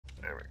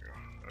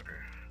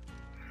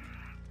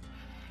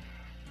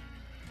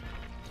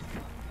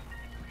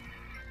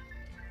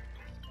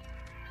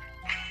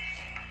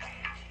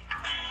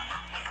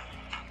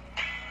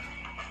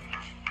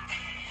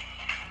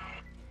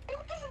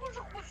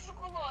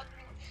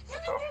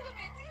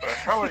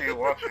hell are you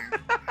watching?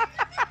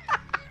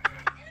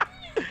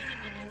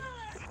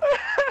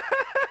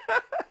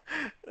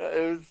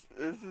 It's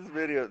this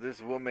video of this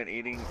woman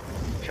eating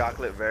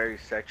chocolate very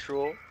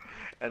sexual,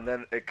 and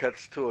then it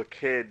cuts to a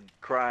kid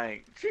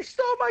crying, "She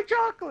stole my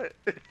chocolate!"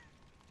 Do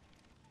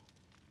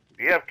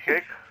you have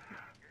kick?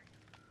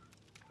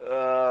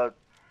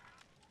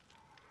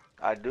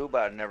 I do,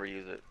 but I never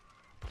use it.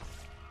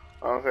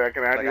 Honestly, I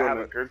can add Like, you I on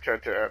the haven't. group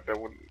chat to add that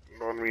one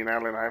me and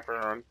Alan Hyper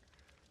on.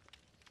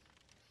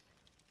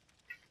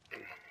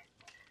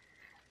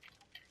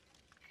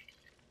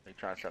 You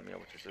trying to set me up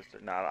with your sister?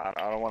 No, I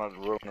don't want to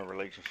ruin a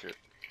relationship.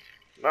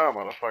 No,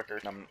 motherfucker.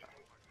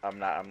 I'm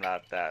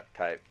not that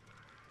type.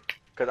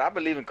 Cause I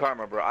believe in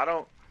karma,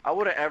 bro. I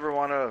wouldn't ever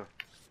want to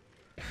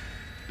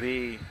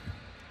be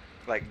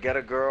like get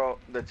a girl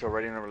that's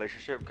already in a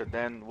relationship. Cause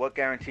then what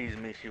guarantees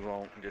me she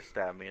won't just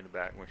stab me in the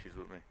back when she's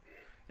with me?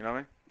 You know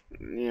what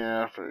I mean?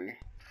 Yeah, for you.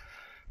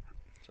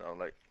 So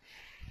like,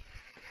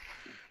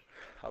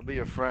 I'll be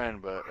your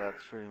friend, but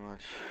that's pretty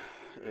much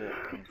it,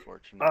 Ah,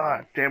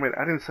 unfortunately. damn it.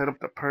 I didn't set up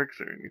the perks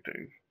or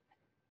anything.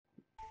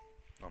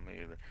 Not me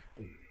either.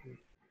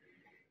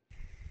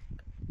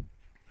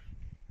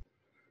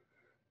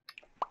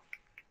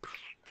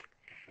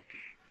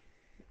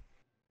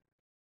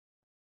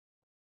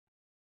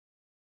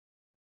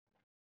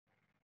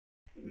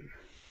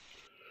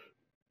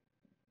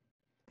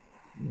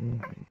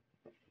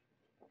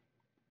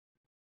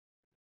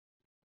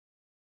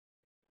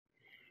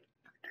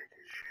 Take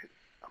this shit.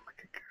 I'm gonna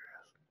kick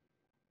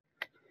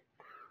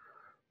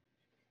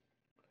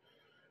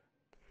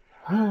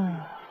your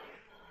ass.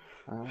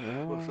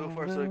 Well, so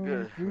far so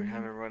good. We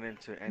haven't run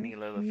into any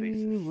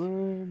Leatherfaces.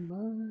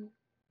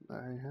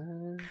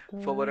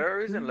 For whatever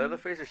reason,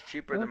 Leatherface is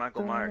cheaper than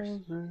Michael Myers.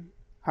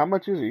 How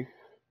much is he?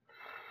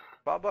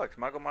 $5.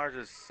 Michael Myers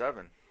is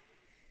 $7.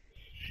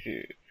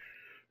 Shit.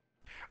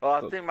 Well,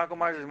 I So, think Michael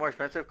Myers is more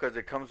expensive because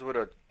it comes with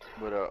a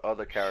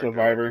other character, like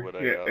Survivor. with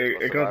Yeah, a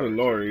it comes with survivor too.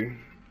 Lori.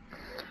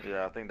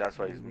 Yeah, I think that's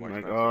why he's more Like,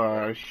 expensive.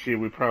 But oh shit,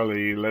 we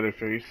probably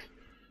Leatherface.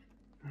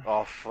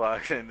 oh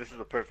fuck, and this is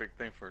the perfect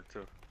thing for it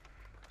too.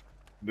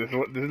 This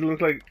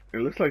looks like it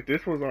looks like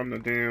this was on the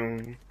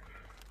damn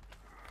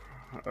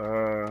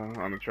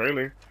on the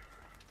trailer.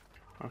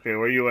 Okay,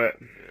 where you at?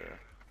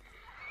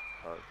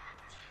 Yeah.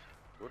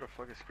 Who the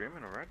fuck is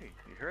screaming already?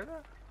 You hear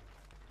that?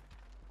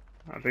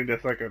 I think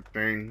that's like a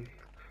thing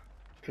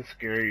to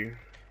scare you.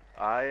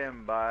 I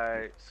am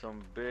by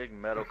some big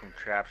metal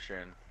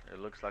contraption. It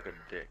looks like a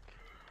dick.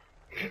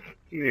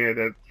 Yeah,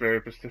 that's very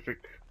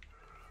specific.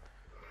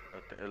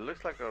 It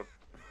looks like a.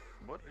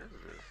 What is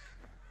this?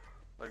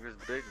 Like this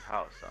big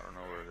house. I don't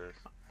know what it is.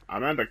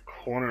 I'm at the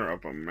corner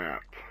of a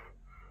map.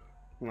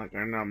 Like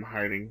I know I'm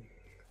hiding.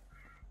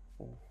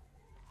 Oh,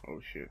 oh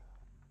shit.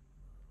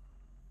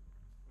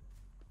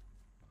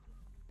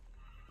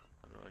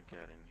 How do I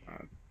get in I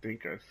here?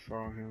 think I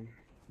saw him.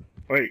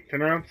 Wait,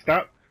 turn around,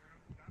 stop.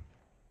 I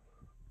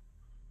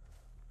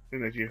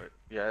think that's you. Wait,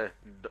 yeah,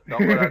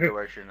 don't go that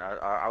direction.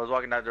 I was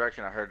walking that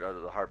direction. I heard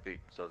the heartbeat,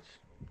 so just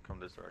come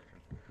this direction.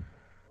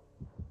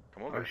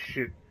 Come Oh over.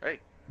 shit. Hey,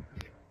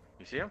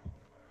 you see him?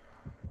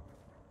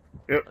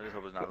 Yep. I just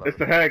hope it's not It's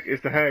the Leatherface. hag.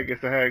 It's the hag.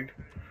 It's the hag.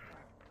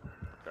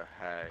 The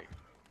hag.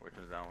 Which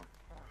one's that one?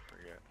 I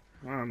forget.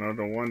 I don't know,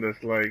 the one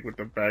that's like with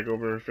the bag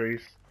over her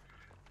face.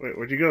 Wait,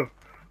 where'd you go?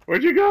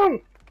 Where'd you go?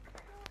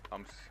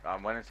 I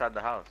went inside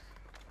the house.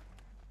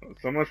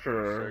 So much I'm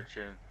for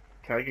searching.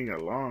 tagging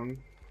along.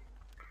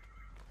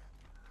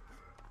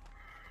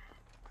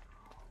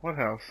 What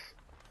house?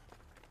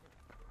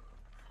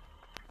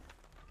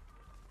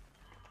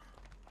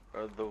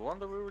 The one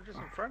that we were just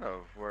in front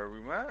of, where we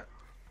met.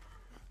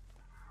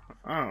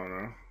 I don't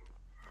know.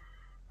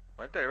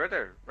 Right there, right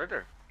there, right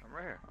there. I'm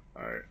right here.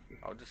 Alright.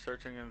 I was just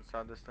searching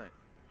inside this thing.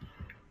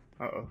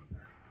 Uh-oh.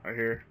 I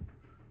hear.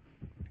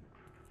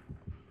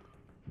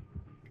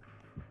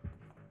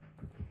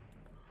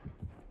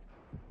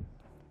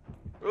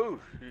 Ooh,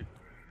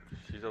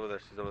 she's over there.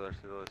 She's over there.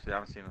 She's over there. She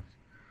haven't seen us.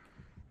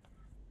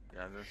 Yeah,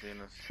 I haven't seen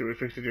us. Should we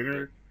fix the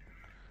generator?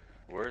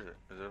 Where is it?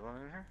 Is there one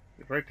in here?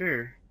 It's right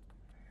there.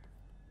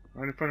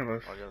 Right in front of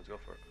us. Oh yeah, let's go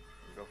for it.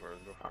 Let's go for it.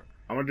 Let's go for it.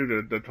 I'm gonna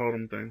do the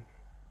totem thing.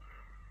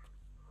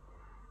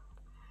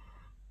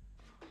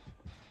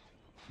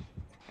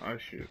 Oh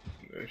shit.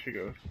 There she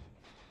goes.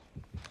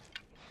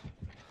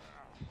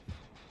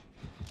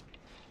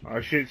 Oh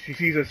shit, she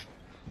sees us.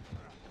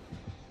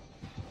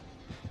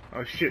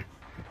 Oh shit.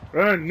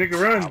 Run, nigga,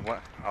 run!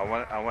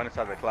 I went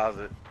inside the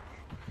closet.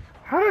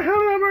 How the hell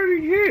did I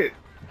already hit?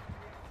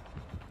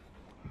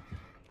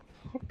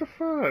 What the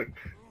fuck?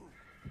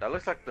 That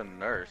looks like the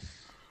nurse.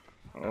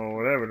 Oh,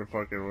 whatever the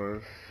fuck it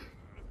was.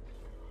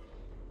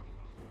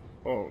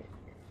 Oh.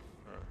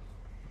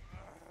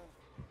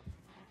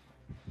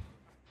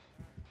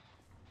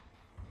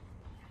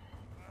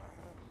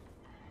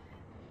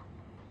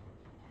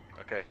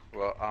 Okay,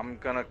 well, I'm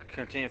gonna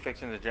continue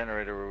fixing the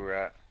generator where we're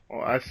at. Oh,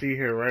 I see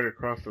her right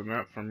across the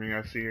map from me.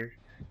 I see her.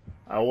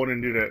 I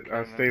wouldn't do that. Okay,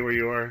 I'll man. stay where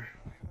you are.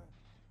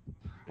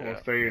 I'll Yeah,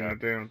 stay in yeah. the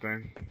damn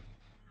thing.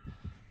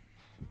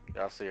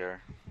 Yeah, I see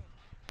her.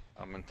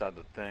 I'm inside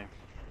the thing.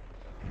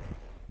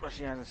 But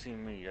she hasn't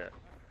seen me yet.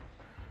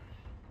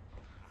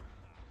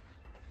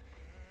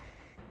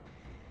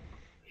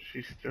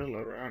 She's still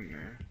around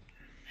there.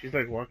 She's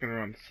like walking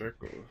around in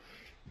circles.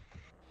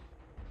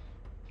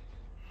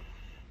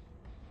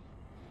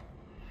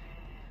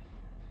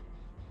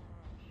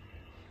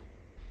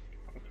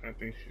 I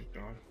think she's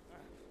gone.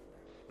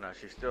 No,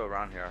 she's still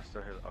around here. I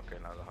still hear. Okay,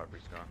 now the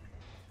heartbeat's gone.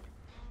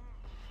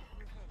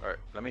 All right,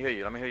 let me hear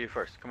you. Let me hear you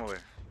first. Come over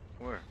here.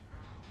 Come over here.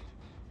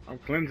 I'm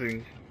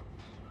cleansing.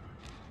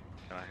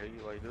 Can I hear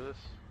you while you do this?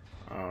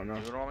 Oh no.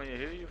 You don't want me to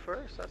hear you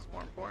first? That's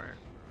more important.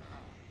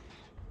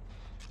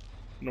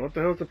 No, what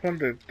the hell's the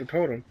point of the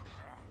totem?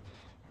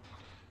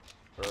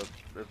 I don't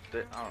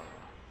know.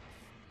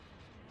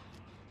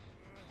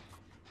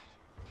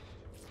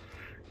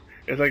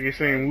 It's like you're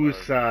saying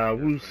woosa,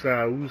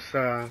 woosa,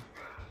 woosa.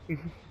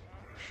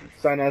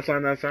 Sana,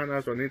 sana,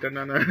 sana, sonita,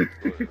 nana.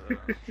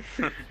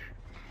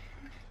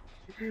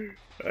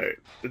 Alright,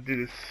 let's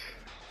do this.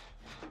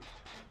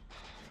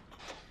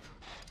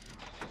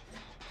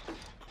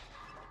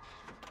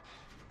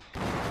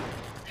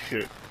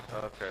 Shit.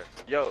 Okay.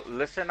 Yo,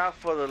 listen out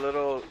for the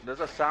little. There's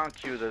a sound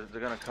cue that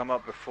they're gonna come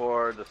up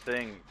before the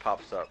thing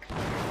pops up.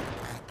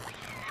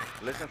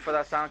 Listen for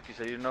that sound cue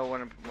so you know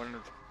when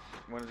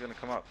it's gonna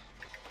come up.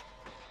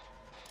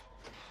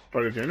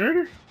 For the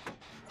generator?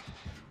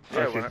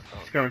 Yeah, oh,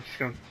 she's coming, she's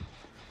coming.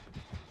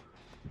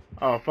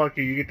 Oh, fuck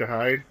you, you get to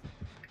hide.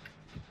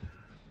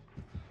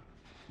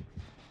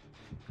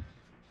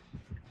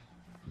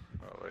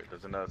 Oh, wait,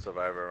 there's another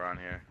survivor around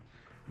here.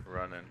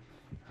 Running.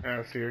 Yeah,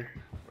 I see her.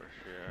 Where's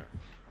she at?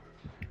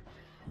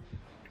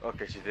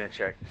 Okay, she didn't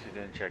check. She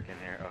didn't check in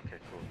here. Okay,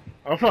 cool.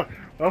 Oh, fuck.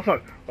 Oh,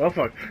 fuck. Oh,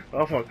 fuck.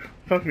 Oh, fuck.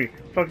 Fuck me.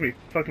 Fuck me.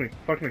 Fuck me.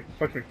 Fuck me.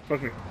 Fuck me.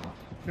 Fuck me.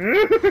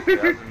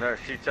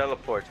 She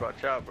teleports.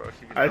 Watch out, bro.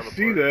 She can I teleport.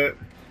 see that.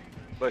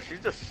 But she's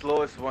the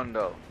slowest one,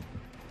 though.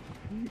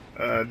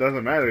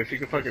 Doesn't matter. She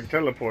can fucking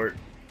teleport.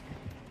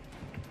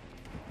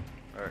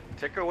 Alright,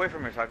 take her away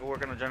from me so I can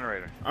work on the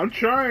generator. I'm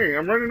trying.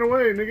 I'm running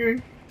away,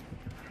 nigga.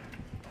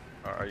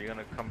 Are you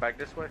gonna come back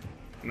this way?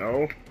 No.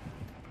 Okay,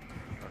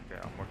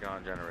 I'm working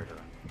on a generator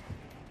then.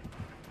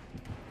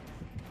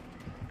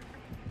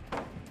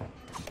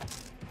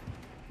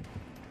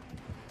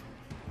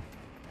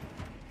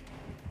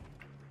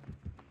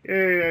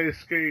 Yay, I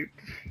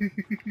escaped.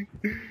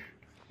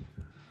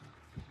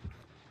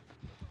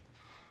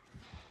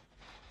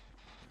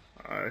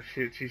 Ah,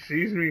 shit, she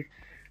sees me.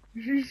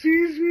 She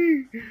sees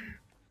me.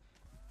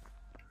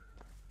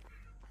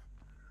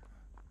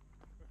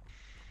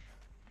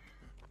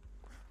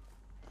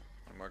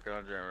 I'm working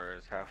on the generator.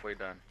 It's halfway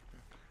done.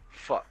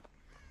 Fuck.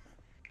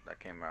 That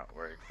came out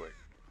very quick.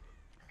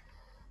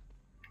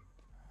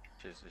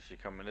 Is she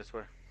coming this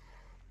way?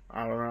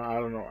 I don't know. I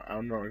don't know. I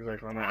don't know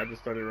exactly. I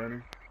just started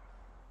running.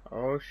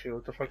 Oh shit!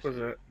 What the fuck was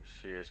that?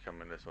 She is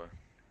coming this way.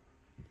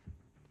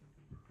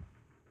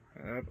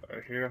 Yep, I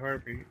hear a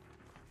heartbeat.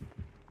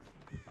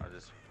 I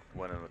just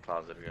went in the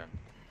closet again.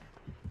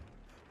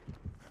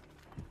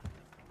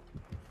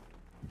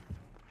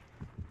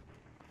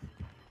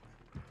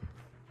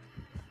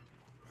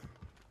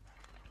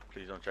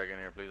 Please don't check in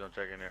here. Please don't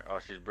check in here. Oh,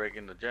 she's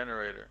breaking the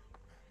generator.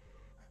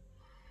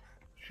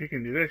 She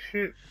can do that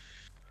shit.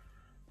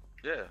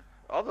 Yeah,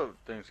 all the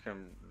things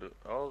can do.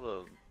 All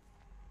the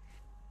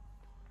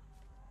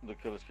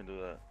killers can do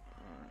that.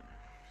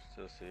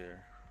 Still see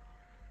her.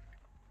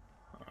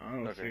 I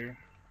don't see her.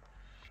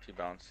 She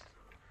bounced.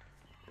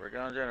 Working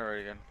on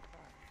generator again.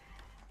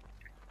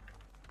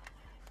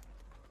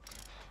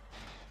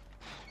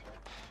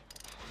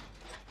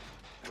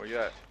 Where you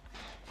at?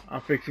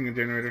 I'm fixing a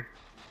generator.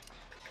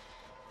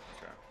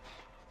 Okay.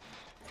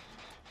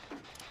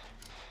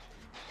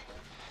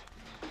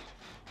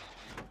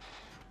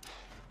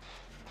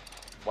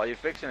 While you're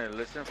fixing it,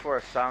 listen for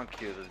a sound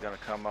cue that's gonna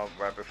come up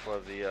right before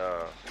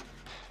the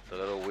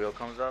little wheel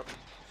comes up,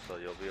 so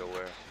you'll be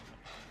aware.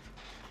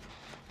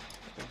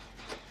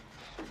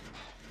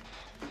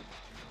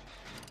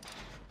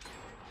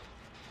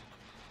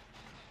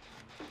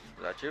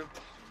 Is that you?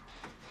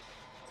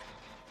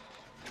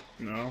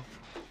 No.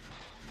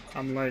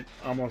 I'm like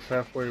almost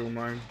halfway with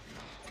mine.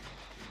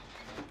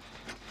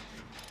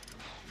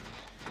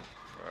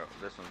 Alright,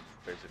 this one's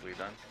basically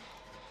done.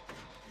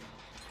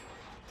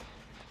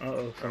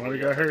 Uh-oh, somebody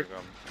got hurt.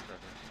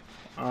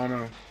 I don't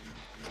know.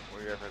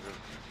 Where you guys have to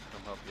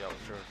come help you out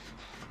with yours?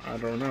 I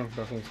don't know.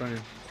 That's what I'm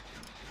saying.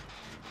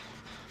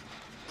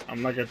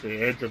 I'm like at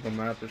the edge of the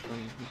map or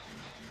something.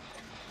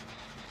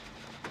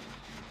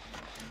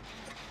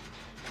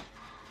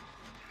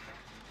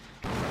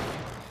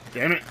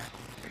 Damn it.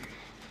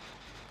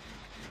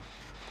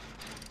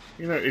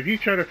 You know, if you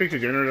try to fix a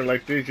generator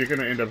like this, you're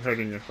gonna end up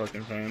hurting your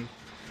fucking fan.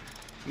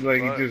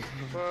 Like, you just...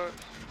 Run.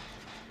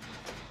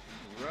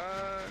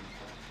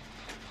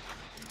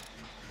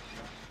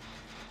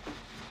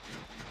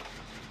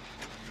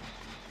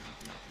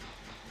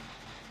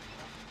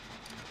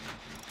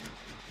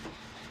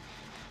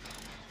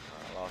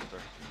 I lost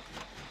her.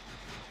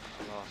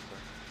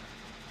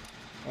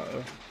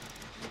 Uh-oh.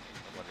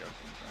 Somebody else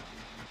is down.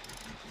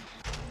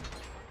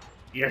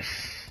 Yes.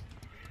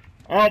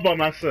 All by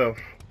myself.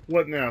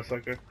 What now,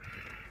 sucker?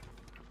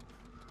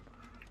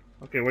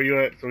 Okay, where you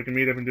at? So we can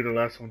meet up and do the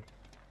last one.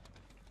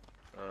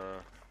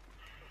 Shadow.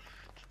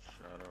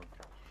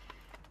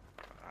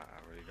 I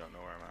really don't know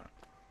where I'm at.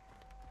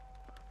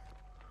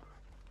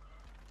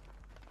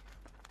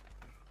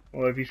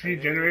 Well, if you see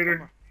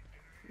generator,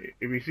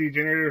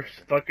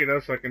 fuck it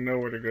up so I can know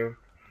where to go.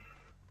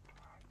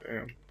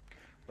 Damn.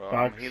 Well,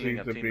 Fox I'm healing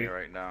a seems to be. teammate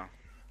right now.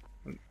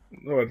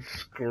 What,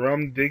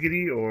 Scrum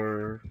Diggity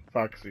or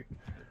Foxy?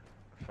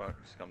 Fuck,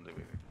 scum the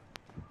baby.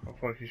 Oh,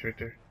 fuck, she's right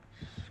there.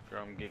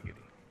 Scrum giggity.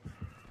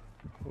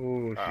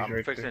 Oh, she's I'm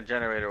right fixing there. a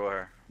generator with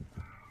her.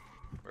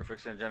 We're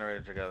fixing a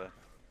generator together.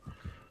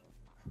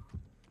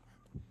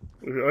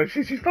 Oh,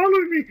 she's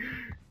following me!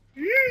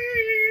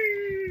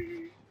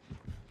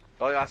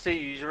 Oh, I see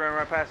you. You just ran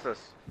right past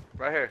us.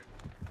 Right here.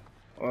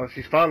 Oh,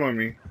 she's following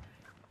me.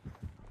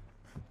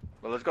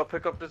 Well, let's go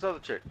pick up this other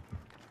chick.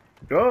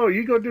 Go,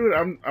 you go do it.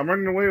 I'm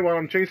running away while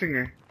I'm chasing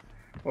her.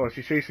 Oh,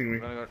 she's chasing me.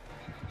 I'm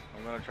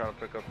gonna try to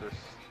pick up this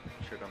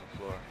chick on the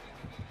floor.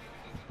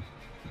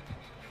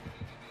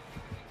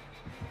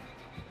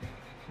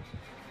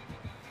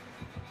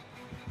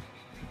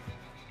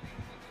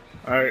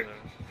 Alright.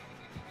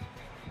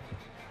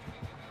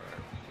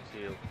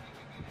 She's healed.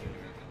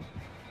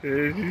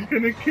 She's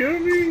gonna kill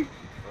me.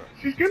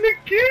 She's gonna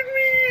kill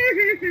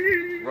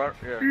me. Run,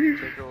 yeah,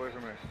 take her away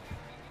from here.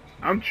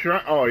 I'm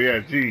trying. Oh yeah,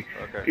 gee.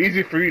 Okay.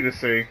 Easy for you to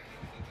say.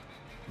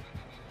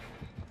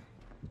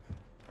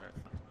 Right.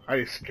 I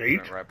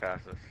escaped. Went right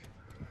past us.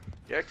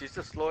 Yeah, she's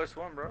the slowest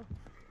one, bro.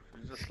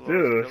 She's the slowest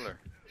Still, killer.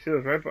 she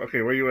was right.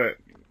 Okay, where you at?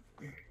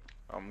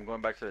 I'm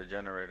going back to the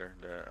generator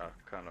that I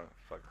kind of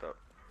fucked up.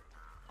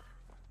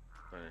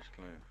 Finish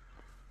clean.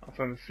 I'm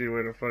trying to see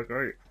where the fuck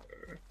are you.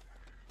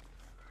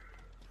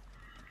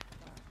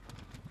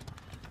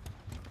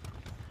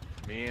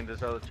 Me and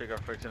this other chick are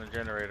fixing a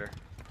generator.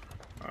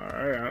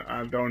 Alright,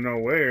 I don't know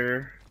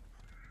where.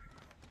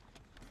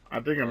 I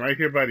think I'm right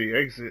here by the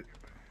exit.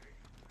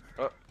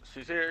 Oh,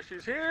 she's here,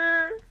 she's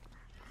here!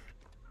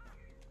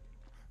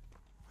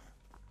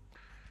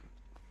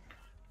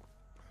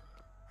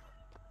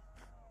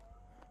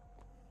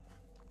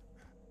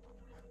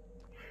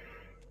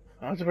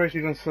 I'm surprised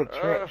you don't set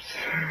traps.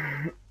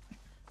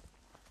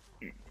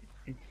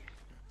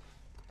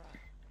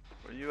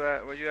 Where you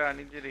at? Where you at? I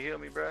need you to heal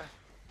me, bruh.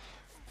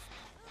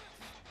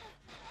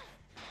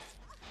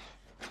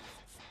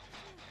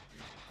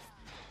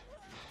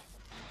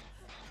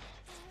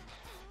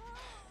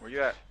 Where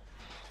you at?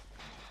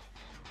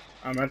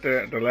 I'm at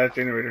the last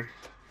generator.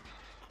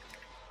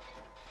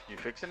 You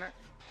fixing it?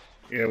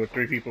 Yeah, with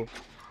 3 people.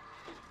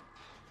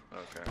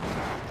 Okay.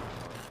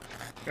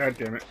 God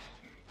damn it.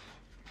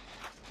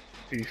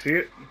 Do you see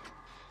it?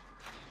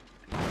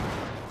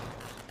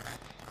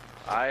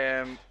 I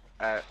am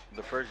at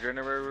the first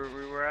generator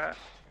we were at.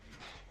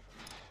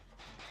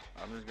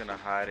 I'm just gonna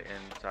hide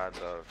inside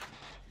the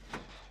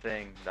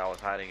thing that I was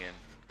hiding in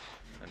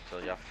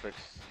until y'all fix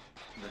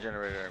the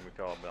generator and we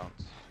can all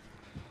bounce.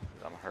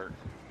 I'm hurt.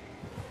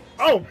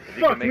 Oh,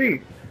 fuck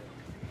me!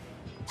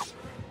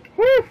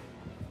 Woo!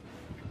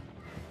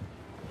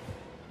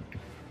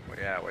 Where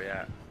you at? Where you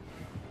at?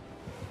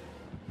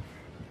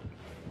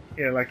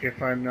 Yeah, like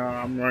if I know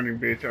I'm running,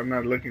 bitch, I'm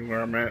not looking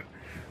where I'm at.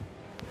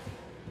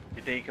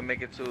 You think you can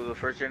make it to the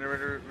first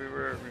generator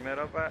we met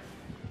up at?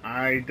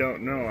 I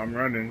don't know, I'm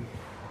running.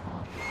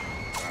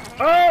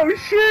 Oh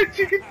shit,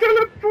 you can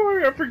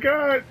teleport! I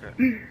forgot!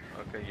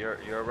 Okay,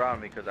 you're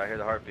around me because I hear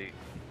the heartbeat.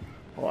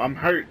 Well, I'm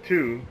hurt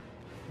too.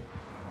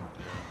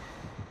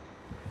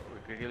 We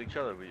could heal each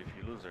other if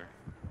you lose her.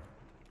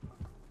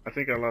 I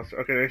think I lost her.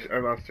 Okay, I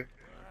lost her.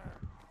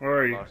 Where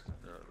are you?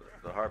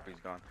 The heartbeat's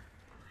gone.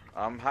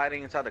 I'm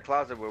hiding inside the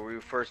closet where we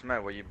first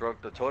met, where you broke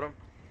the totem.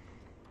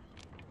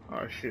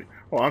 Oh shit.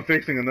 Well, I'm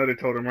fixing another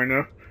totem right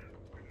now.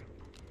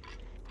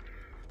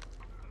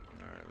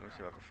 Alright, let me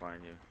see if I can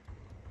find you.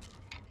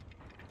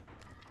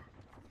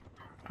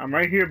 I'm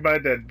right here by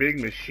that big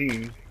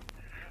machine.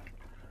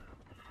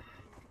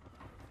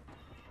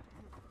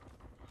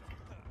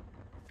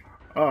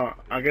 Oh,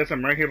 I guess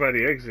I'm right here by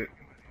the exit.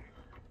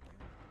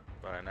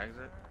 By an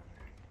exit?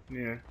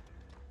 Yeah.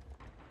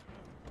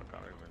 I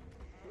can't even...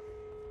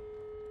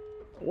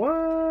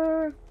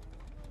 What?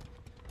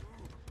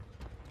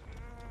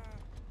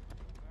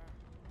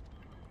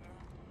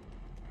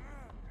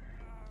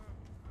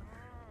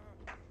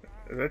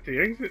 Is that the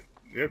exit?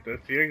 Yep,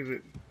 that's the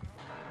exit.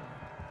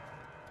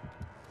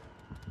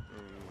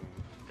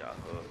 Got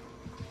hooked.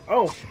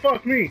 Oh,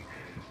 fuck me!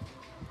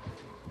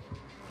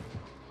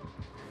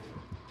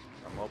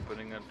 I'm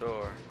opening a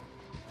door.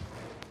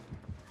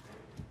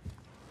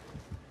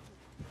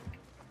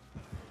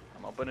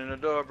 I'm opening the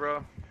door,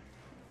 bro.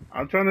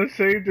 I'm trying to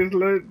save this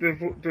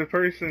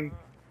person.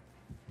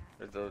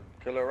 Is the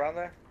killer around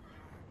there?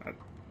 I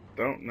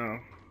don't know.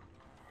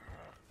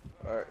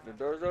 Alright, the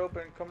door's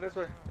open. Come this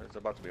way. It's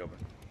about to be open.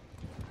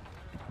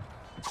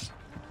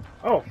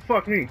 Oh,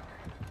 fuck me.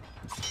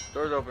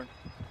 Door's open.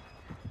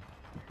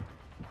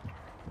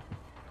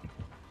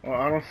 Well,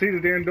 I don't see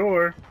the damn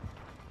door.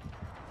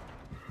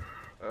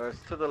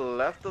 It's to the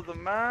left of the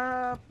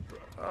map.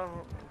 I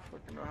don't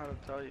fucking know how to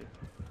tell you.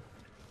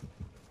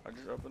 I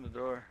just opened the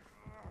door.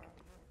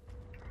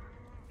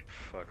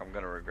 Fuck, I'm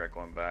gonna regret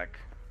going back.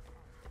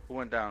 Who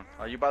went down?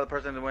 Are you by the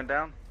person that went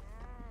down?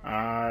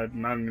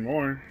 Not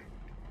anymore.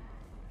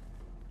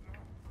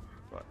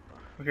 What?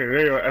 Okay, there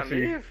you go. Should I see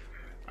you.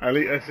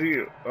 leave? I see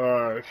you.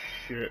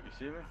 Shit. You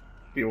see me?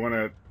 Do you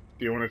wanna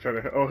try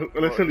to? Oh,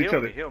 let's heal each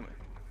other. Heal me.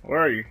 Where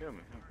are you? Heal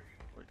me.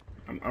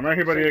 I'm right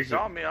here by the You exit.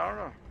 saw me. I don't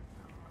know.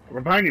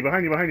 We're behind you.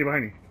 Behind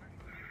you.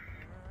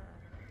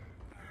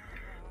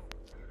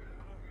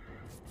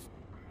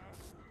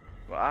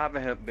 Well, I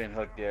haven't been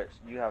hooked yet.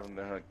 You haven't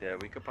been hooked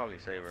yet. We could probably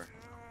save her.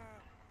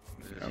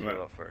 Just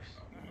heal up first.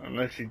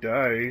 Unless she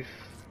dies.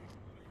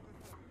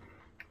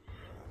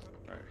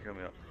 Alright, heal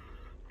me up.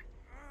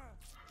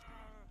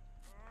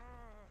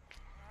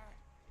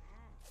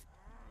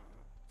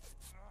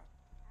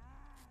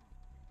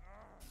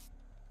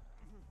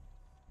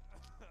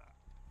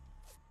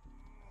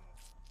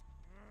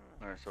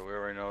 Alright, so we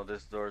already know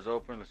this door is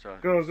open. Let's try.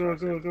 Go. Let's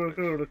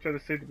try to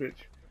save the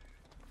bitch.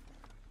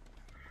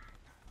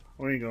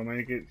 Where you go,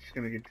 man? She's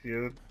gonna get to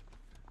you.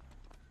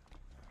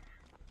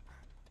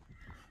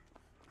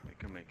 We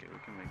can make it.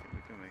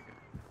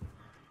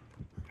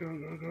 Go.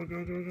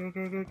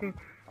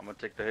 I'm gonna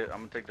take the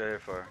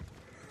hit for her.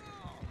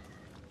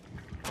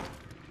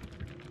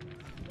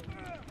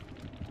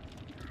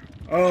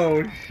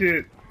 Oh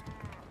shit.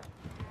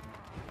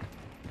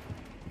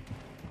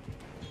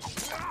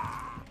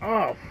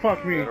 Oh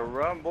fuck me. Better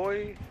run,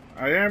 boy.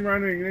 I am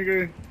running,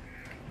 nigga.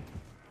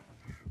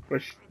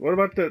 But what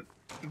about the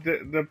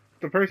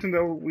person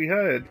that we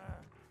had?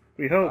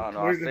 We helped. I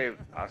don't know.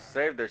 I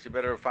saved her. She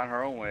better find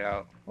her own way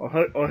out. Oh,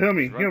 heal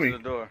me. Run to the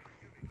door.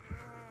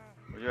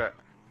 Where you at?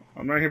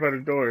 I'm right here by the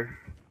door.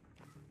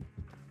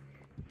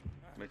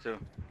 Me too.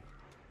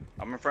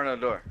 I'm in front of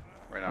the door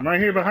right now. I'm right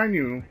here behind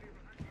you.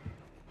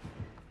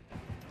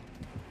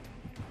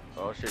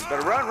 Oh shit! You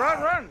better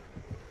run!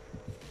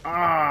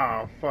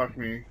 Ah, fuck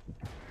me.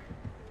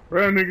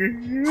 Run,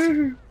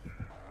 nigga.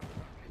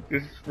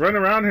 Just run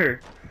around her.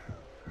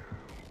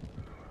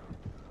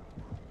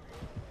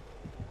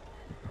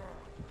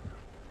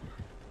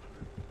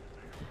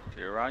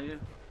 She around you?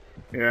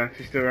 Yeah,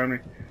 she's still around me.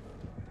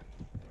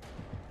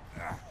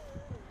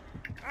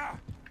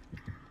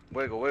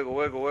 Wiggle.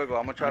 I'm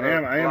gonna try to.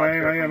 I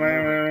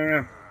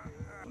am.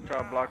 I'm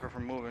trying to block her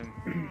from moving.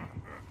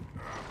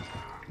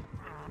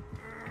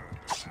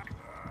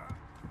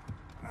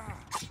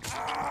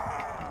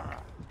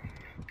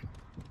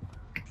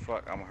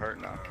 Fuck, I'm hurt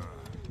now.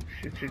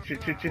 Shit.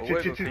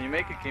 Can you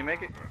make it?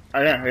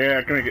 Yeah,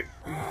 I can make it.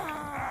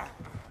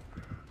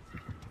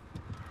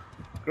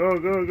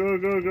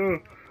 Go.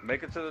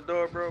 Make it to the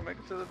door, bro. Make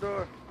it to the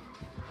door.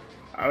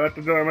 I'm at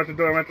the door.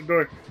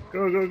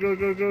 Go.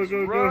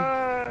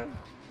 Run!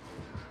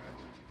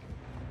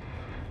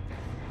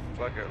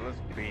 Fuck it, let's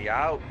be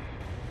out.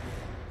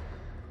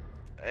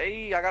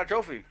 Hey, I got a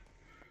trophy.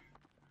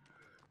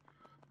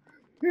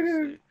 Let's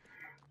see.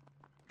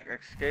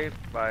 Escape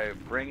by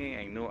bringing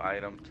a new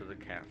item to the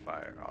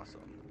campfire.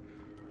 Awesome.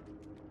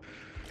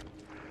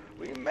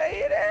 We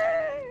made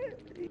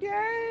it!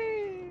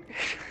 Yay!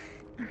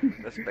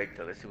 Let's fake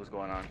till. Let's see what's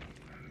going on.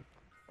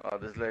 Oh,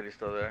 this lady's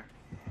still there.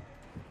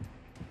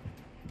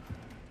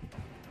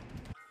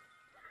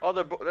 Oh,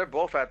 they're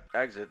both at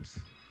exits.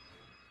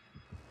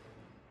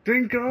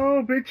 Then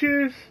go,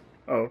 bitches!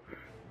 Oh.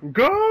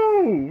 Go!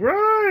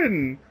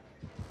 Run!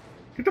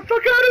 Get the fuck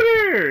out of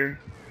there!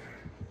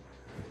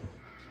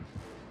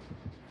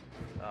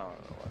 I don't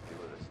know what to do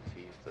with this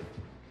teeth to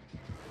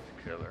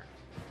kill her.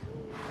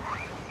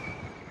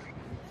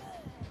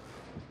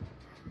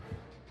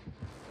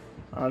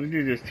 Oh,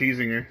 you're just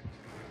teasing her.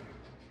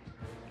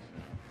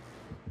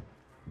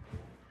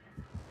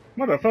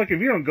 Motherfucker, if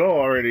you don't go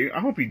already, I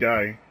hope you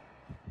die.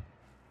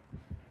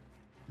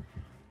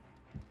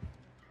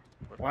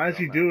 Why is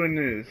he doing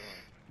this?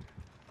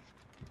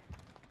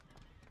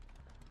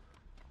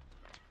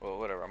 Well,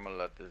 whatever. I'm gonna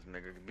let this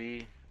nigga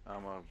be.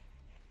 I'm gonna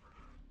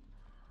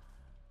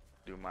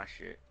do my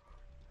shit.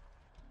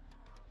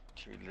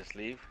 Should we just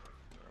leave?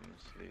 I'm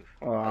just leave.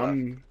 Well,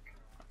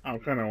 I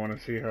kind of want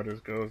to see how this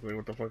goes. Like,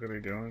 what the fuck are they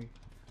doing?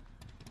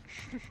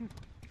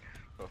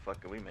 Well,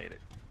 fuck it. We made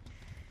it.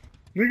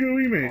 Nigga,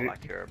 we made All it. I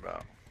care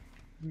about.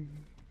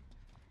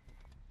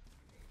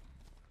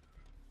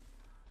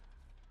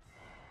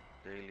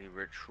 Daily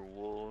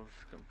rituals.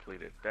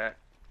 Completed that.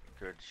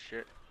 Good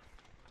shit.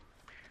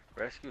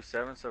 Rescue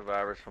 7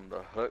 survivors from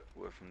the hut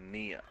with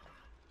Nia.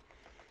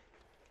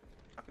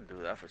 I can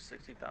do that for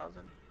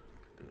 60,000.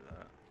 Do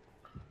that.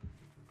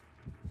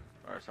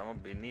 Alright, so I'm gonna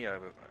be Nia.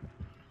 I'm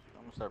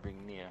gonna start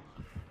being Nia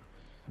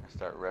and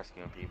start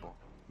rescuing people.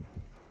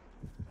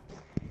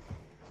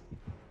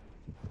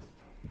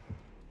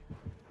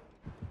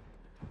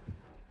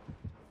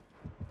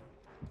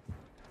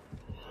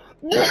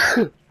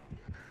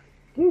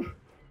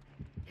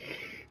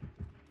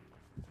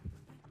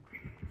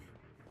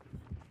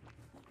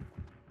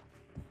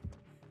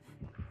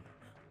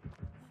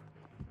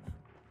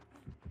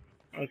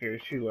 Okay,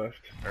 she left.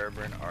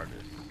 Urban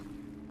artist.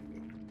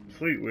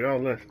 Sweet, we all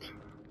left.